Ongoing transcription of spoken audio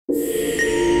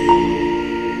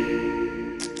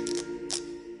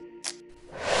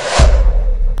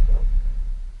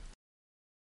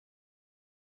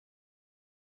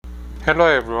Hello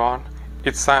everyone,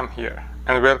 it's Sam here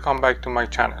and welcome back to my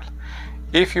channel.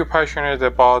 If you're passionate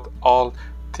about all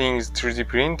things 3D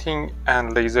printing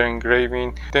and laser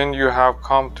engraving, then you have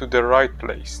come to the right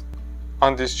place.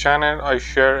 On this channel I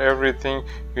share everything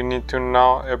you need to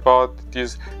know about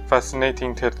this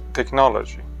fascinating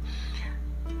technology.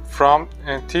 From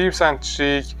tips and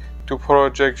tricks to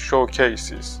project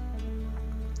showcases.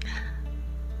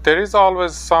 There is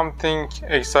always something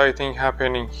exciting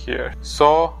happening here.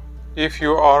 So if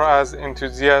you are as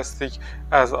enthusiastic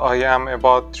as I am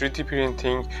about 3D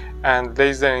printing and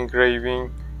laser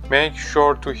engraving, make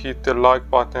sure to hit the like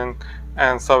button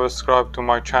and subscribe to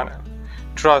my channel.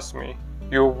 Trust me,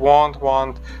 you won't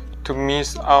want to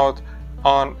miss out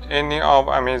on any of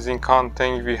amazing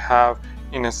content we have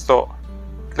in store.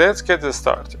 Let's get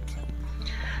started.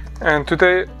 And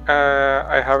today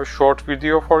I have a short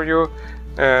video for you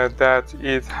that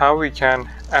is how we can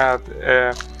add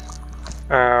a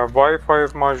Wi-Fi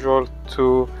module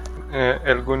to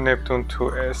Elegoo Neptune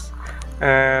 2S,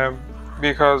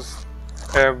 because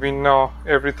we know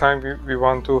every time we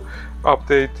want to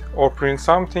update or print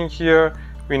something here,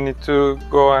 we need to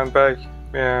go and back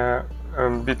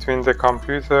between the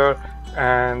computer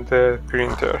and the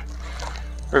printer.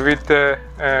 With the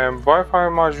Wi-Fi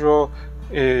module,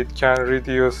 it can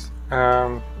reduce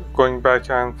going back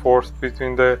and forth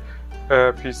between the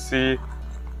PC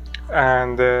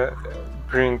and the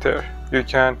printer. You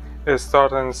can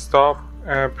start and stop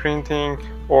printing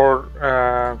or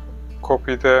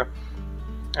copy the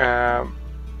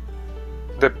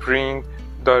print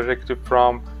directly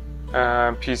from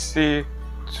PC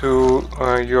to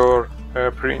your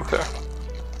printer.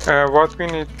 What we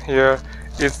need here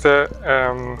is the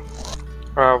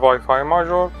Wi-Fi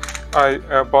module.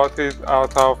 I bought it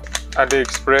out of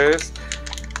AliExpress.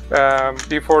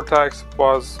 Before tax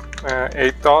was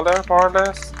 $8 more or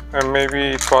less, and maybe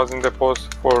it was in the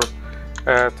post for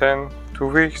 2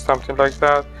 weeks, something like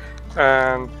that,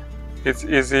 and it's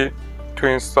easy to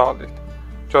install it.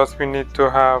 Just we need to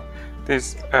have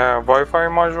this Wi-Fi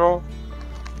module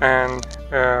and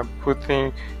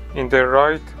putting in the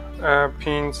right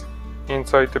pins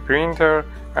inside the printer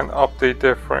and update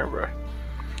the firmware.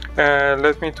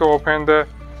 Let me to open the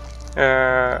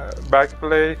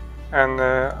backplate and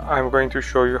I'm going to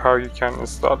show you how you can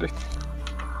install it.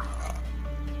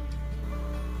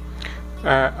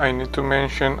 I need to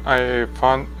mention I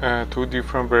found 2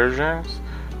 different versions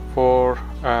for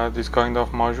this kind of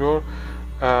module.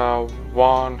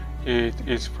 One it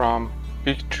is from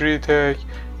Big Tree Tech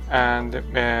and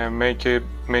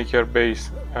maker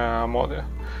base model.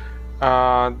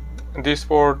 These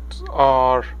boards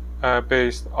are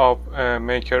based off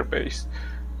maker base,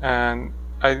 and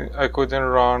I couldn't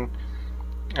run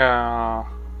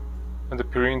the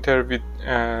printer with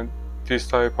this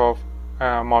type of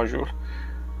module,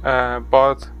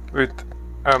 but with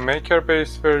a maker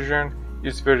base version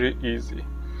it's very easy.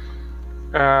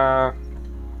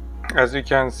 As you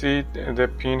can see, the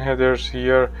pin headers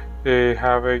here, they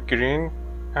have a green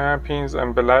pins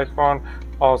and black one.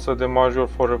 Also the module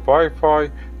for the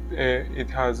Wi-Fi, it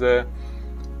has a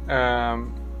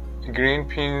green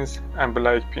pins and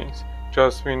black pins.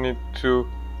 Just we need to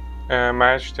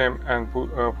match them and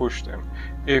push them.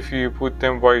 If you put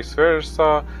them vice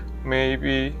versa,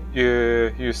 maybe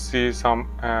you see some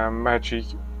magic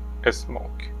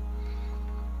smoke.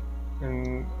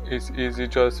 And it's easy,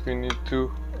 just we need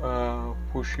to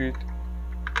push it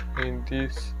in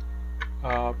these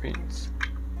pins.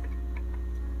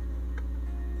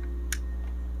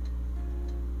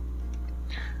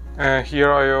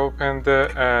 Here I open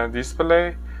the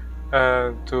display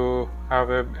to have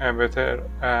a better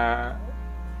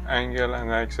angle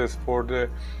and access for the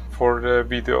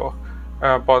video,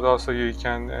 but also you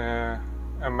can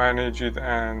manage it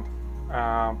and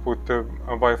put the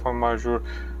Wi-Fi module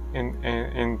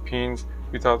in pins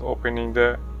without opening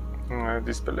the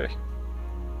display.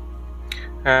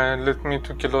 And let me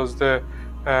to close the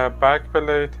back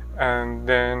plate, and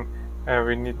then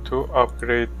we need to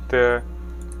upgrade the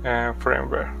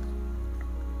firmware.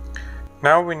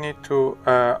 Now we need to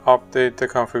update the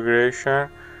configuration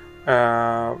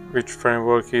which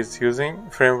framework is using.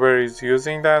 Firmware is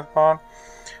using that one.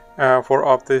 For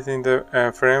updating the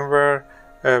firmware,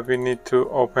 we need to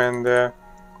open the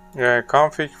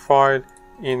config file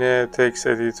in a text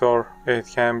editor. It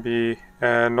can be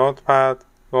Notepad,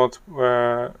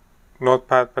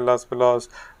 Notepad++,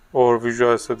 or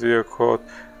Visual Studio Code,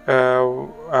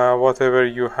 whatever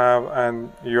you have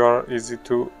and you are easy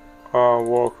to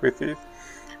work with it.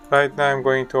 Right now I'm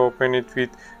going to open it with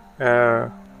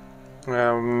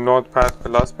Notepad++,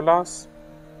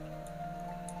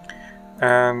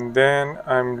 and then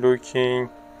I'm looking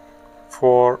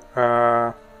for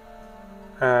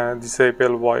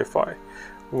disable Wi-Fi.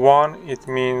 1, it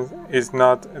means is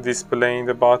not displaying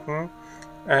the button.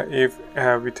 If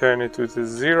we turn it to the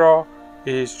 0,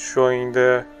 it's showing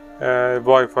the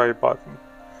Wi-Fi button.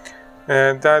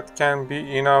 That can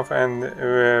be enough, and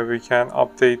we can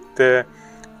update the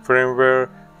firmware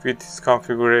with this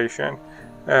configuration.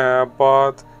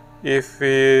 But if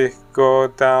we go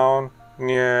down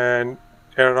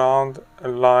around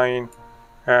line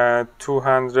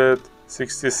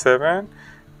 267,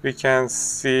 we can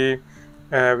see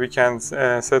we can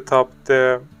set up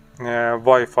the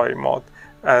Wi-Fi mode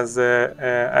as a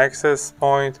access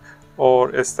point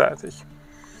or static.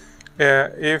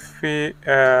 If we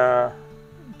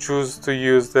choose to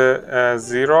use the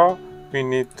 0, we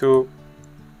need to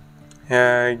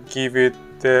give it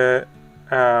the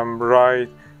right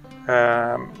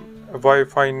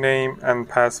Wi-Fi name and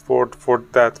password for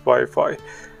that Wi-Fi.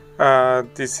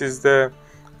 This is the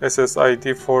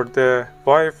SSID for the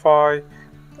Wi-Fi,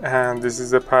 and this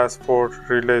is the password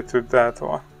related to that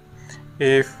one.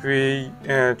 If we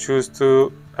choose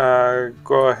to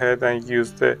go ahead and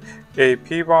use the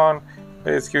AP one,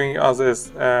 it's giving us a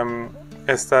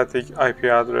static IP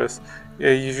address.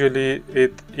 Usually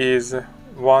it is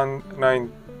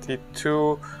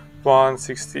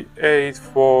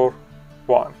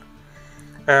 192.168.4.1.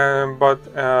 But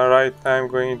right now I'm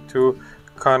going to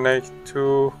connect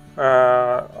to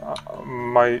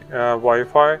my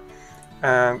Wi-Fi,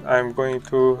 and I'm going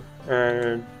to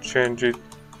change it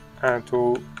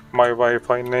to my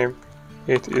Wi-Fi name.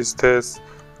 It is test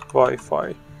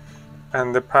Wi-Fi,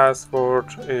 and the password,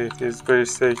 it is very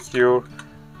secure,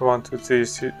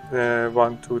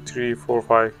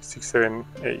 1234567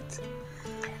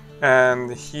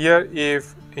 and here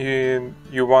if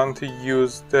you want to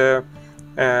use the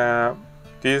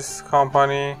this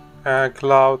company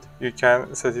cloud, you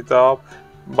can set it up,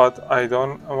 but I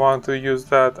don't want to use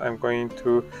that. I'm going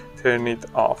to turn it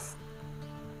off.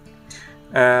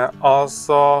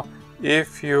 Also,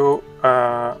 if you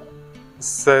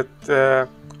set the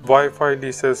Wi-Fi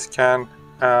lease scan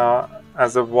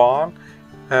as a 1,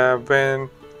 when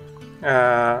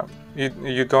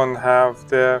you don't have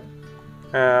the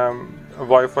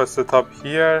Wi-Fi setup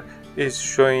here, it's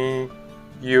showing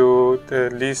you the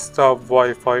list of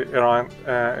Wi-Fi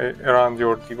around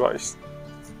your device.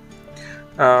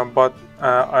 But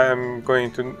I am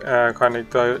going to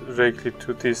connect directly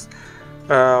to this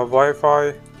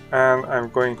Wi-Fi, and I'm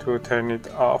going to turn it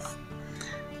off.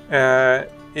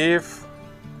 If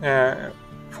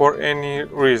for any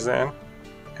reason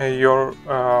your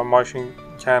machine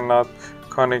cannot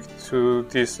connect to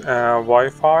this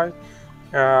Wi-Fi,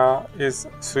 is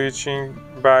switching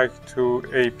back to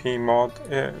AP mode.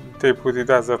 They put it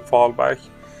as a fallback.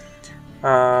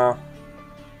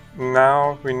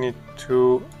 Now we need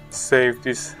to save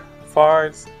these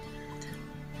files,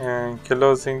 and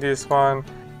closing this one.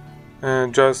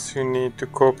 Just you need to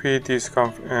copy these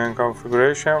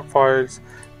configuration files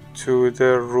to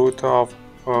the root of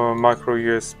micro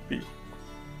USB.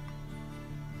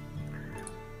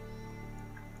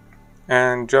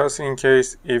 And just in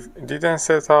case if it didn't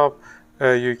set up,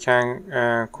 you can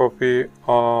copy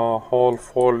a whole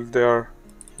folder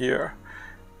here.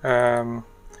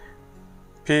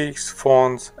 Peaks,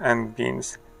 fonts, and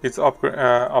bins. It's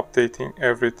updating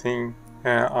everything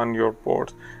on your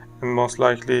board, and most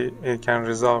likely it can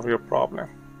resolve your problem.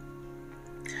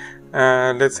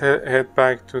 Let's head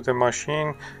back to the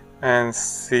machine and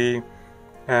see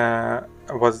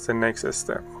what's the next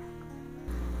step.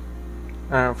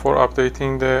 For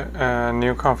updating the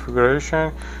new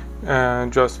configuration,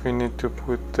 just we need to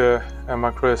put the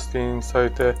micro SD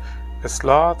inside the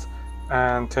slot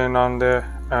and turn on the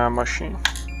machine.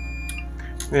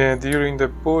 During the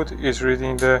boot, is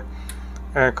reading the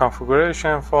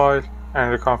configuration file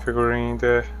and reconfiguring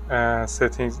the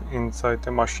settings inside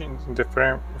the machine in the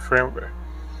firmware.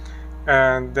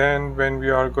 And then when we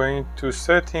are going to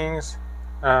settings,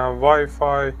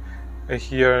 Wi-Fi,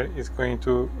 here is going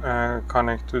to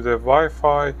connect to the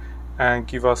Wi-Fi and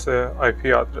give us a IP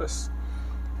address.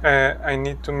 I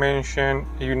need to mention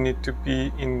you need to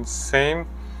be in same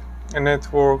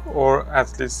network, or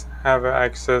at least have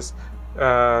access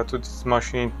to this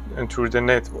machine through the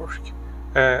network.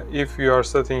 If you are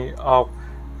setting up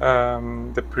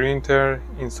the printer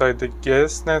inside the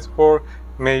guest network,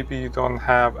 maybe you don't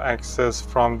have access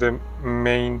from the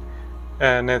main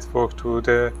network to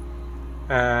the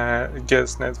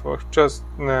guest network. Just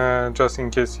in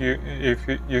case if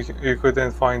you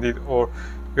couldn't find it, or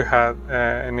you had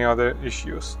any other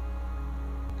issues.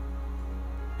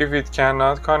 If it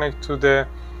cannot connect to the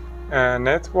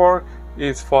network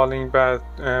is falling back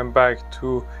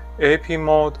to AP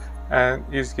mode and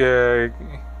is giving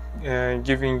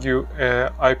you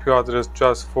IP address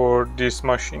just for this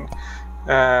machine,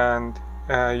 and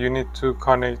you need to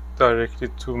connect directly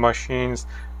to machines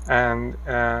and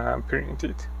print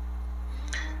it.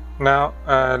 Now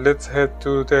let's head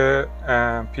to the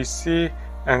PC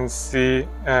and see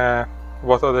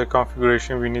what other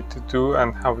configuration we need to do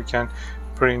and how we can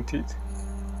print it.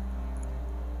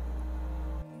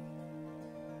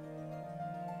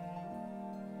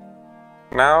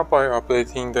 Now, by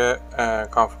updating the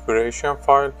configuration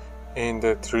file in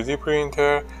the 3D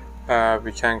printer,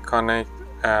 we can connect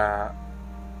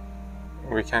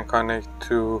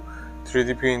to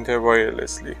 3D printer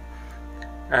wirelessly.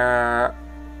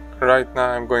 Right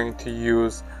now I'm going to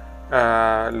use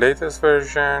latest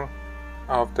version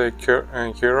of the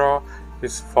Kiro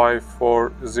is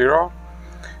 540.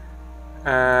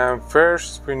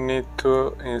 First we need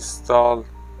to install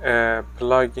a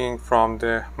plugin from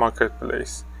the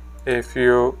marketplace. If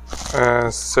you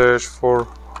search for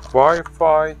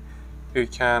Wi-Fi, you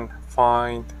can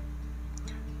find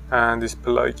this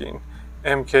plugin,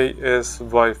 MKS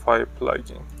Wifi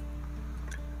plugin.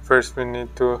 First we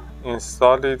need to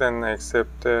install it and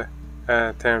accept the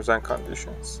terms and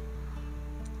conditions.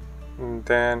 And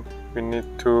then we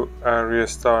need to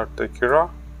restart the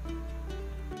Kira.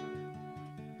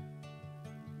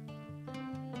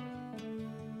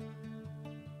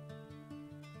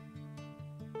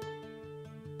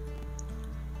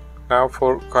 Now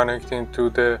for connecting to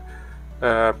the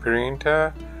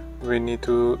printer, we need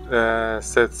to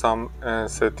set some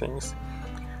settings.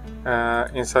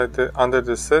 Inside under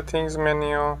the settings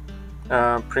menu,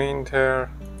 printer,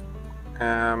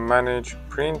 manage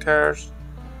printers,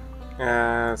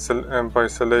 by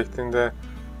selecting the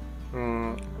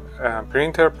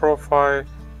printer profile,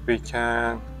 we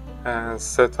can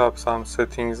set up some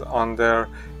settings under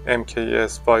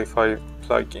MKS Wifi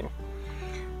plugin.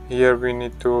 Here we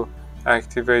need to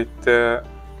activate the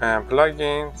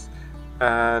plugins,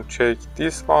 check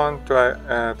this one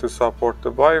to support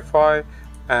the Wi-Fi,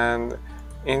 and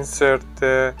insert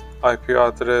the IP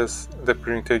address the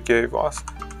printer gave us,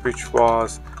 which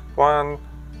was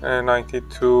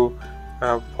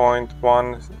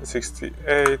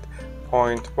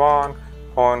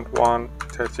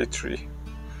 192.168.1.133.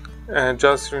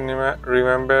 Just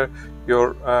remember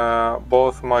your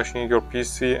both machine, your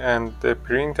PC and the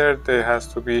printer, they has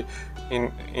to be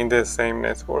in the same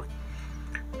network.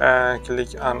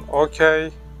 Click on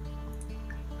OK,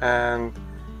 and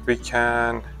we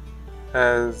can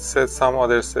set some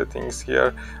other settings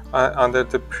here. Under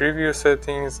the preview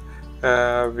settings,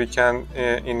 we can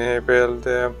enable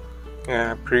the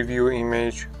preview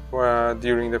image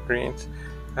during the print.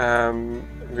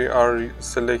 We are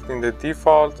selecting the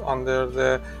default under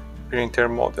the printer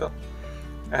model,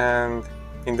 and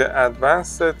in the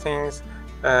advanced settings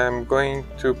I'm going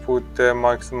to put the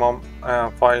maximum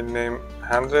file name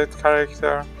 100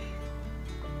 character,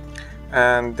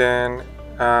 and then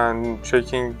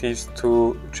checking these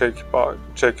two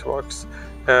checkbox,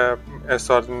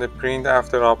 starting the print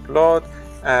after upload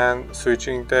and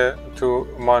switching to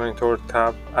monitor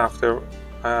tab after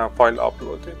file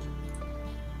uploaded.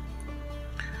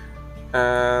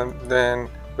 And then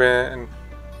when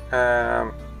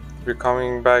we're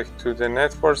coming back to the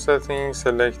network settings,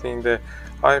 selecting the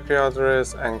IP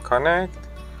address and connect.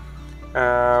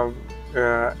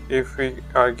 If we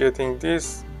are getting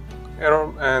this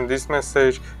error and this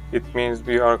message, it means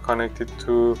we are connected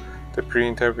to the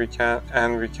printer. We can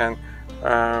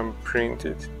print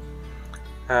it.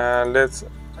 Let's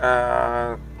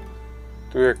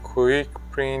do a quick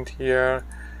print here.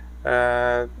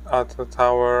 Auto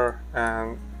tower,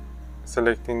 and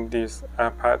selecting this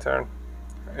pattern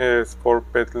is for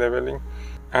bed leveling,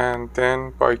 and then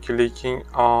by clicking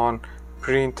on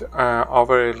print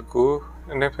over Elegoo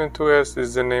Neptune 2S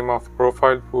is the name of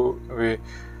profile we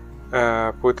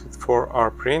put it for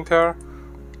our printer.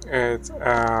 It's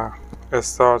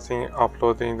starting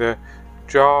uploading the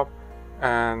job,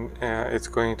 and it's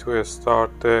going to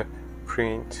start the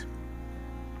print.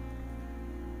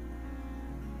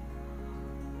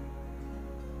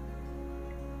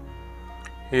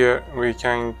 Here we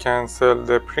can cancel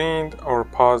the print or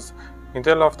pause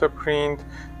middle of the print,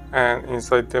 and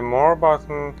inside the more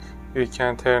button we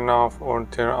can turn off or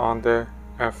turn on the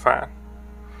fan.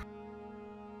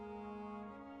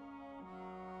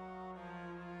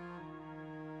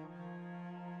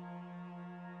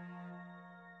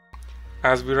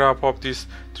 As we wrap up this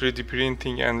 3D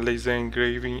printing and laser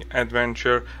engraving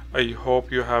adventure, I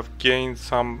hope you have gained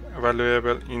some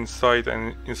valuable insight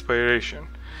and inspiration.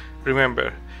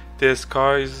 Remember, The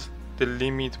sky's the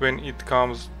limit when it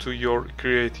comes to your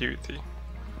creativity.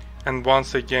 And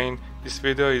once again, this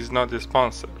video is not a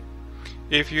sponsor.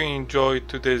 If you enjoyed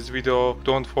today's video,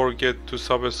 don't forget to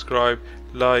subscribe,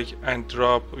 like, and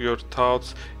drop your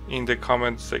thoughts in the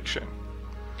comment section.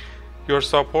 Your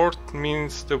support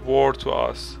means the world to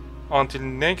us. Until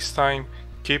next time,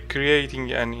 keep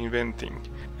creating and inventing,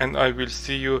 and I will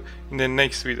see you in the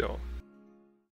next video.